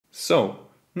So,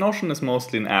 Notion is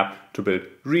mostly an app to build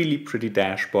really pretty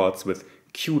dashboards with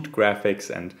cute graphics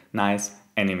and nice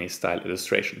anime-style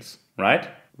illustrations, right?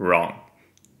 Wrong.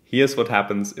 Here's what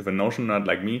happens if a Notion nerd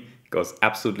like me goes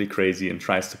absolutely crazy and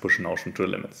tries to push Notion to the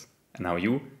limits. And now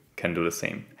you can do the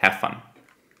same. Have fun.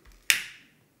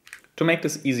 To make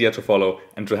this easier to follow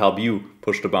and to help you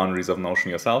push the boundaries of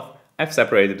Notion yourself, I've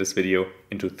separated this video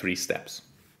into 3 steps.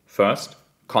 First,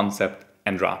 concept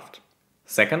and draft.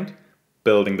 Second,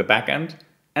 building the backend.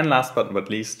 And last but not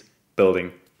least,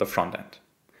 building the front end.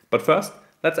 But first,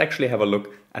 let's actually have a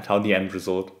look at how the end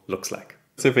result looks like.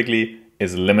 Specifically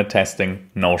is limit testing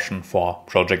Notion for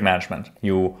project management.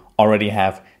 You already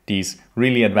have these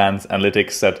really advanced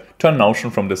analytics that turn Notion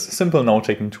from this simple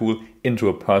note-taking tool into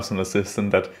a personal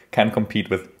assistant that can compete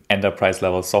with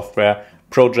enterprise-level software,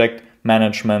 project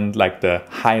management, like the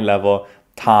high-level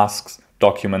tasks,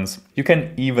 documents. You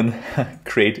can even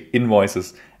create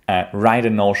invoices right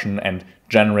in Notion and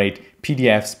generate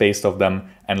PDFs based off them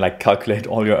and like calculate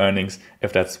all your earnings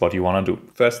if that's what you want to do.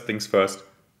 First things first,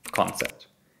 concept.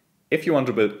 If you want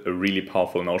to build a really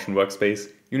powerful Notion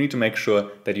workspace, you need to make sure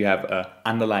that you have an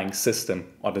underlying system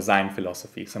or design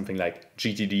philosophy, something like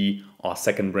GTD or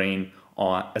Second Brain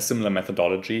or a similar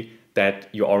methodology that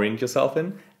you orient yourself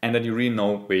in and that you really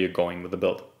know where you're going with the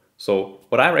build. So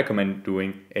what I recommend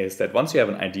doing is that once you have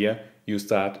an idea, you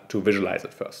start to visualize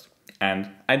it first. And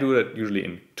I do it usually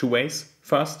in 2 ways.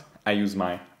 First, I use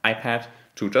my iPad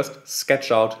to just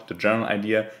sketch out the general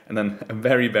idea and then a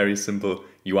very, very simple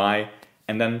UI.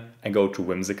 And then I go to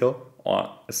Whimsical or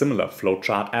a similar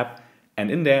flowchart app. And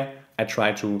in there, I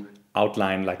try to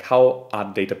outline like how are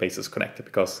databases connected.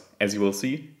 Because as you will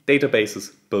see,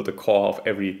 databases build the core of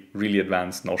every really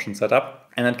advanced Notion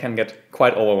setup. And that can get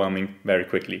quite overwhelming very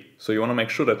quickly. So you want to make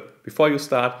sure that before you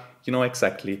start, you know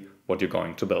exactly what you're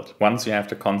going to build. Once you have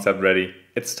the concept ready,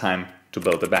 it's time to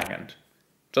build the backend.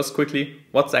 Just quickly,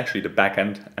 what's actually the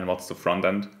backend and what's the front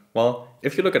end? Well,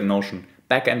 if you look at Notion,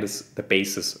 backend is the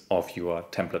basis of your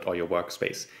template or your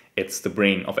workspace. It's the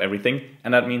brain of everything,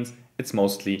 and that means it's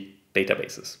mostly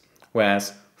databases.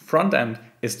 Whereas front end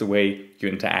is the way you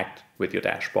interact with your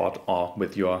dashboard or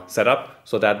with your setup.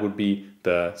 So that would be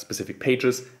the specific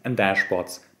pages and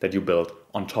dashboards that you build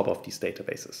on top of these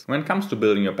databases. When it comes to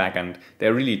building your backend,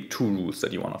 there are really 2 rules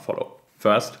that you want to follow.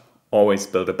 First, always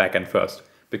build the backend first,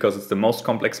 because it's the most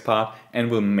complex part and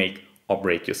will make or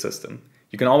break your system.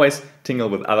 You can always tingle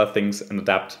with other things and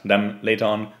adapt them later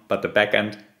on, but the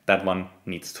backend, that one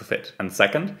needs to fit. And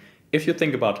second, if you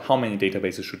think about how many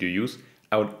databases should you use,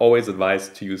 I would always advise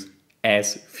to use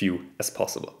as few as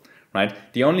possible. Right?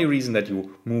 The only reason that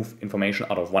you move information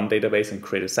out of one database and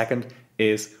create a second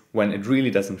is when it really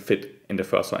doesn't fit in the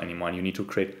first one anymore and you need to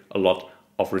create a lot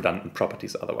of redundant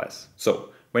properties otherwise. So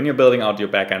when you're building out your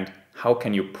backend, how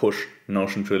can you push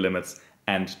Notion to the limits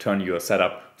and turn your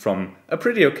setup from a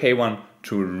pretty okay one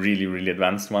to a really, really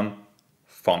advanced one?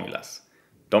 Formulas.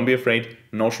 Don't be afraid,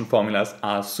 Notion formulas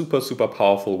are a super, super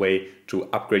powerful way to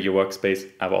upgrade your workspace.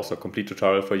 I have also a complete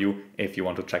tutorial for you if you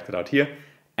want to check that out here.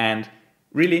 And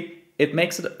really, it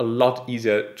makes it a lot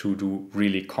easier to do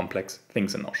really complex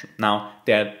things in Notion. Now,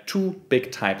 there are 2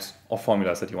 big types of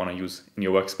formulas that you want to use in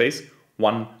your workspace.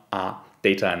 One are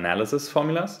data analysis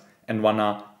formulas and one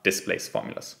are displays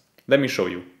formulas. Let me show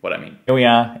you what I mean. Here we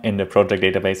are in the project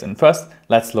database, and first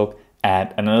let's look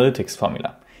at an analytics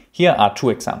formula. Here are 2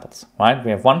 examples, right?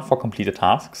 We have one for completed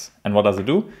tasks, and what does it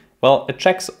do? Well, it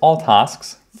checks all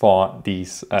tasks for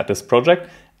this project,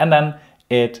 and then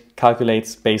it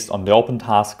calculates based on the open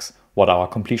tasks what our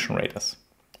completion rate is.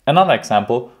 Another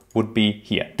example would be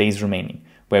here, days remaining,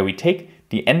 where we take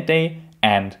the end day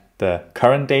and the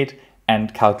current date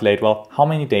and calculate, well, how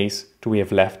many days do we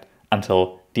have left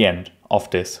until the end of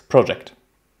this project.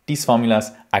 These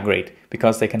formulas are great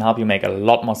because they can help you make a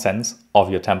lot more sense of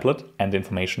your template and the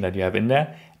information that you have in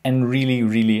there and really,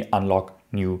 really unlock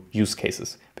new use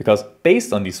cases. Because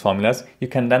based on these formulas, you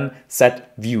can then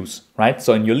set views, right?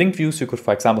 So in your link views, you could,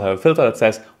 for example, have a filter that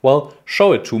says, well,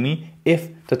 show it to me if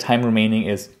the time remaining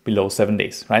is below 7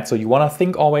 days, right? So you want to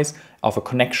think always of a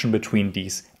connection between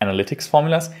these analytics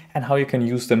formulas and how you can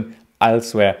use them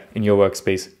elsewhere in your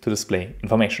workspace to display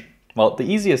information. Well, the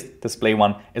easiest display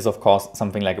one is of course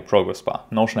something like a progress bar.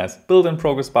 Notion has built-in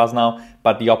progress bars now,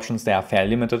 but the options there are fairly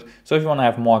limited. So if you want to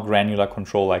have more granular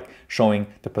control, like showing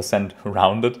the percent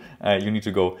rounded, you need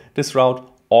to go this route.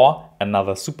 Or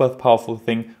another super powerful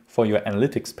thing for your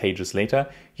analytics pages later,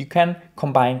 you can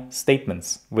combine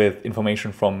statements with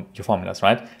information from your formulas,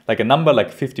 right? Like a number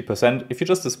like 50%, if you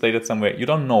just displayed it somewhere, you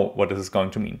don't know what this is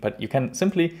going to mean, but you can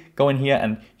simply go in here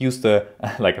and use the,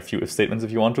 like a few if statements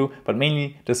if you want to, but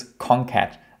mainly this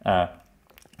concat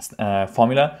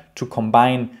formula to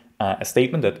combine a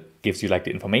statement that gives you like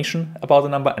the information about the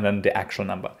number and then the actual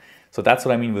number. So that's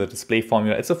what I mean with a display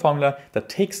formula. It's a formula that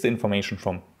takes the information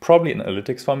from probably an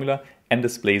analytics formula and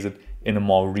displays it in a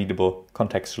more readable,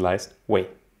 contextualized way.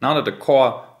 Now that the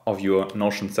core of your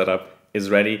Notion setup is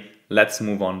ready, let's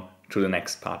move on to the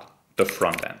next part, the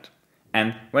front end.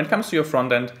 And when it comes to your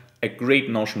front end, a great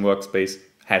Notion workspace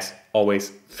has always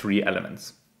three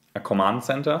elements: a command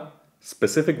center,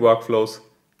 specific workflows,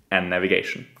 and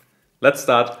navigation. Let's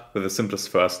start with the simplest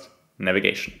first,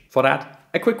 navigation. For that,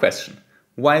 a quick question.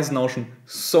 Why is Notion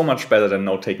so much better than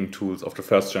note-taking tools of the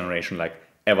first generation like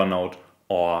Evernote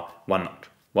or OneNote?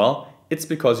 Well, it's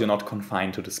because you're not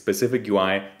confined to the specific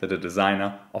UI that the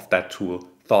designer of that tool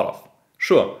thought of.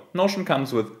 Sure, Notion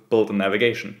comes with built-in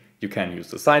navigation. You can use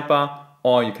the sidebar,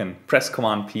 or you can press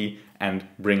Command P and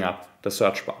bring up the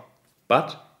search bar.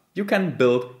 But you can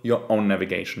build your own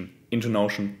navigation into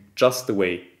Notion just the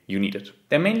way you need it.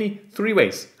 There are mainly three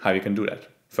ways how you can do that.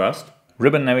 First,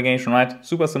 ribbon navigation, right?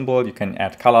 Super simple. You can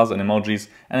add colors and emojis,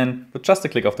 and then with just a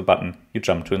click of the button, you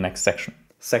jump to the next section.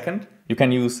 Second, you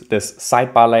can use this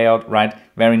sidebar layout, right?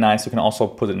 Very nice. You can also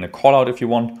put it in a callout if you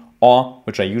want, or,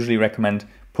 which I usually recommend,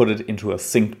 put it into a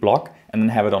synced block and then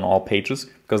have it on all pages,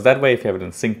 because that way, if you have it in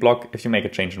a synced block, if you make a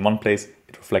change in one place,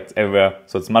 it reflects everywhere,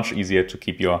 so it's much easier to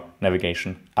keep your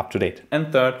navigation up to date. And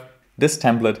third, this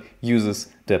template uses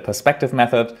the perspective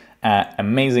method,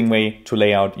 amazing way to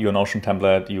lay out your Notion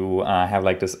template. You have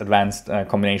like this advanced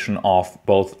combination of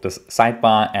both this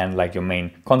sidebar and like your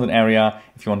main content area.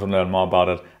 If you want to learn more about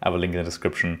it, I have a link in the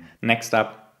description. Next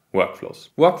up, workflows.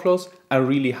 Workflows are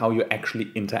really how you actually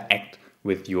interact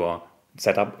with your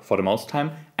setup for the most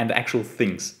time and the actual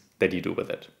things that you do with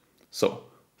it. So,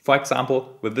 for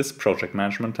example, with this project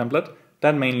management template,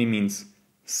 that mainly means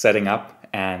setting up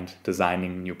and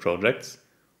designing new projects,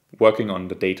 working on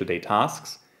the day-to-day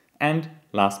tasks, and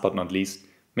last but not least,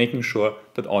 making sure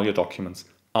that all your documents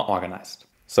are organized.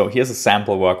 So here's a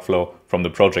sample workflow from the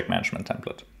project management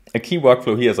template. A key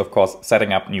workflow here is, of course,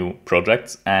 setting up new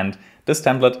projects, and this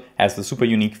template has the super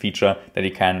unique feature that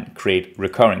you can create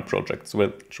recurring projects,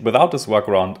 which without this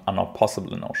workaround are not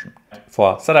possible in Notion.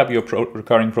 For set up your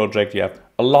recurring project, you have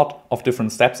a lot of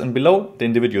different steps, and below the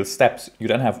individual steps, you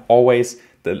then have always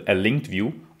a linked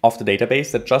view of the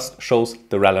database that just shows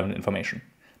the relevant information.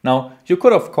 Now, you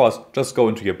could, of course, just go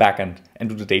into your backend and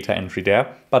do the data entry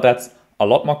there, but that's a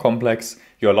lot more complex.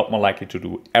 You're a lot more likely to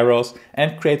do errors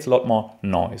and it creates a lot more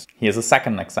noise. Here's a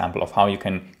second example of how you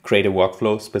can create a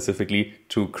workflow specifically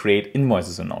to create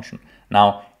invoices in Notion.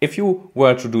 Now, if you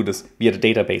were to do this via the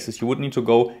databases, you would need to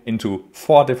go into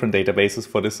 4 different databases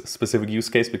for this specific use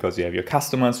case, because you have your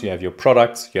customers, you have your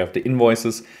products, you have the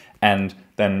invoices, and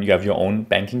then you have your own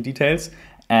banking details.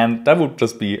 And that would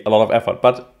just be a lot of effort.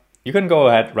 But you can go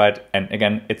ahead, right? And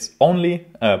again, it's only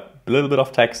a little bit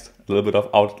of text, a little bit of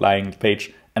outlining the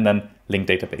page, and then link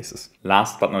databases.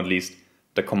 Last but not least,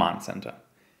 the command center.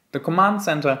 The command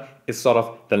center is sort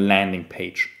of the landing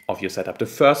page of your setup, the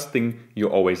first thing you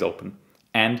always open.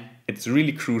 And it's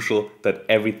really crucial that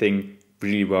everything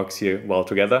really works here well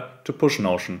together to push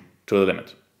Notion to the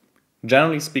limit.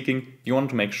 Generally speaking, you want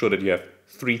to make sure that you have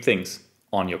 3 things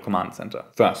on your command center.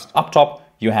 First, up top,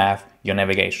 you have your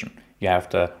navigation. You have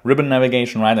the ribbon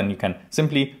navigation, right? And you can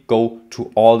simply go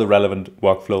to all the relevant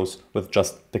workflows with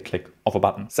just the click of a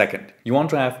button. Second, you want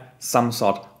to have some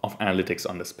sort of analytics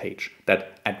on this page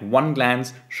that at one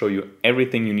glance show you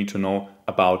everything you need to know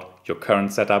about your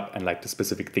current setup and like the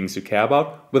specific things you care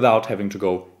about without having to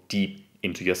go deep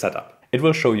into your setup. It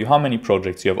will show you how many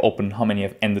projects you have open, how many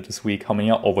have ended this week, how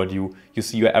many are overdue. You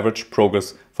see your average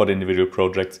progress for the individual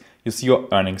projects. You see your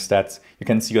earning stats. You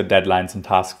can see your deadlines and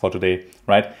tasks for today,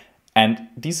 right? And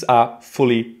these are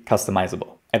fully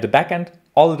customizable. At the backend,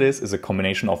 all it is a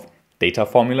combination of data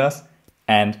formulas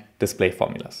and display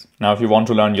formulas. Now, if you want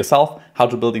to learn yourself how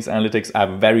to build these analytics, I have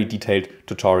a very detailed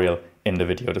tutorial in the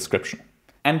video description.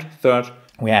 And third,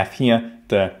 we have here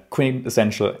the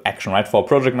quintessential action, right? For a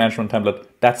project management template,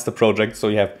 that's the project. So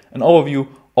you have an overview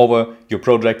over your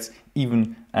projects,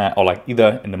 even or like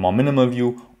either in the more minimal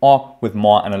view or with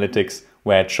more analytics,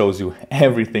 where it shows you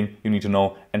everything you need to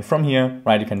know. And from here,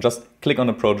 right, you can just click on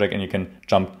the project and you can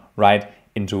jump right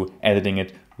into editing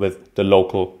it with the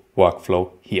local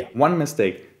workflow here. One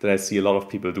mistake that I see a lot of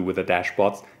people do with the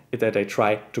dashboards is that they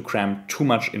try to cram too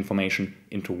much information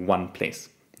into one place.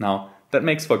 Now, that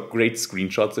makes for great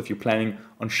screenshots if you're planning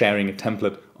on sharing a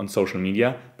template on social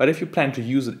media, but if you plan to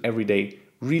use it every day,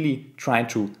 really try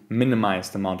to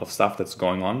minimize the amount of stuff that's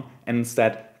going on and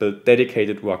instead build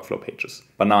dedicated workflow pages.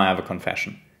 But now I have a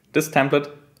confession. This template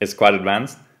is quite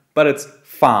advanced, but it's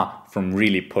far from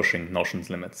really pushing Notion's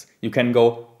limits. You can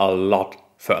go a lot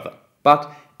further.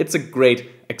 But it's a great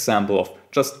example of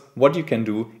just what you can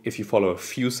do if you follow a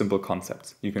few simple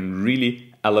concepts. You can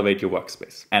really elevate your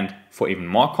workspace. And for even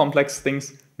more complex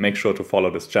things, make sure to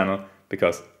follow this channel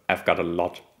because I've got a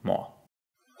lot more.